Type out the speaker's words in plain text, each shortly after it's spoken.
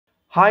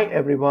Hi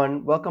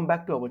everyone, welcome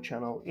back to our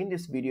channel. In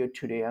this video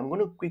today, I'm going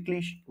to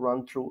quickly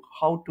run through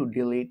how to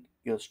delete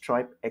your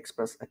Stripe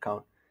Express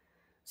account.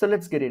 So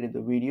let's get into the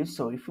video.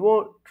 So if you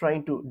are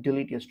trying to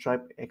delete your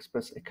Stripe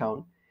Express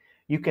account,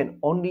 you can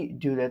only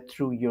do that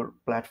through your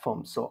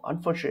platform. So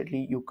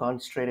unfortunately, you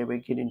can't straight away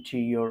get into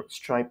your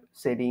Stripe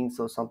settings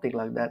or something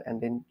like that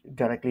and then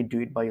directly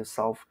do it by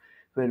yourself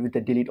with the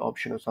delete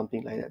option or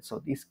something like that.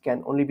 So this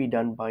can only be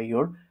done by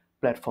your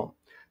platform.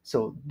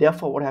 So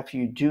therefore, what have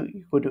you do?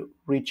 You go to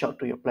reach out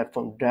to your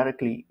platform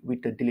directly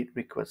with the delete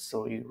request.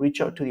 So you reach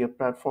out to your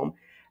platform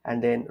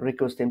and then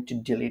request them to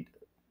delete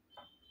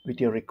with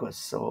your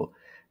request. So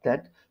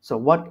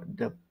what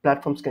the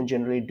platforms can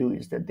generally do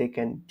is that they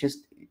can just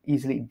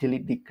easily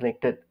delete the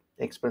connected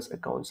Express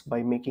accounts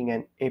by making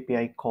an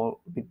API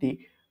call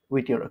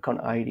with your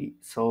account ID.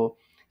 So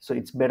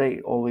it's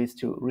better always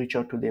to reach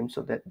out to them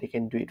so that they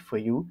can do it for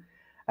you.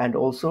 And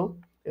also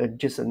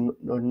just a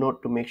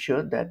note to make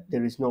sure that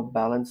there is no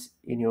balance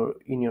in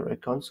your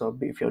account. So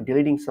if you're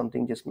deleting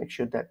something, just make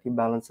sure that the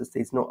balances,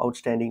 there's no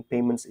outstanding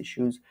payments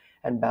issues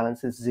and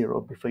balance is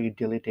zero before you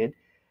delete it.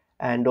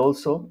 And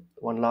also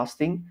one last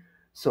thing,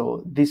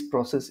 so this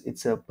process,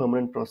 it's a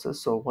permanent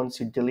process. So once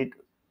you delete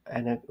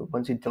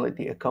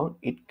the account,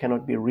 it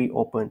cannot be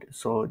reopened.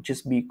 So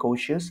just be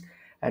cautious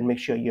and make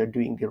sure you're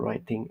doing the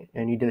right thing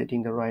and you're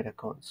deleting the right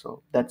account.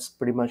 So that's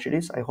pretty much it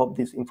is. I hope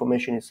this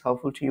information is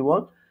helpful to you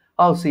all.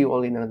 I'll see you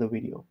all in another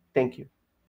video. Thank you.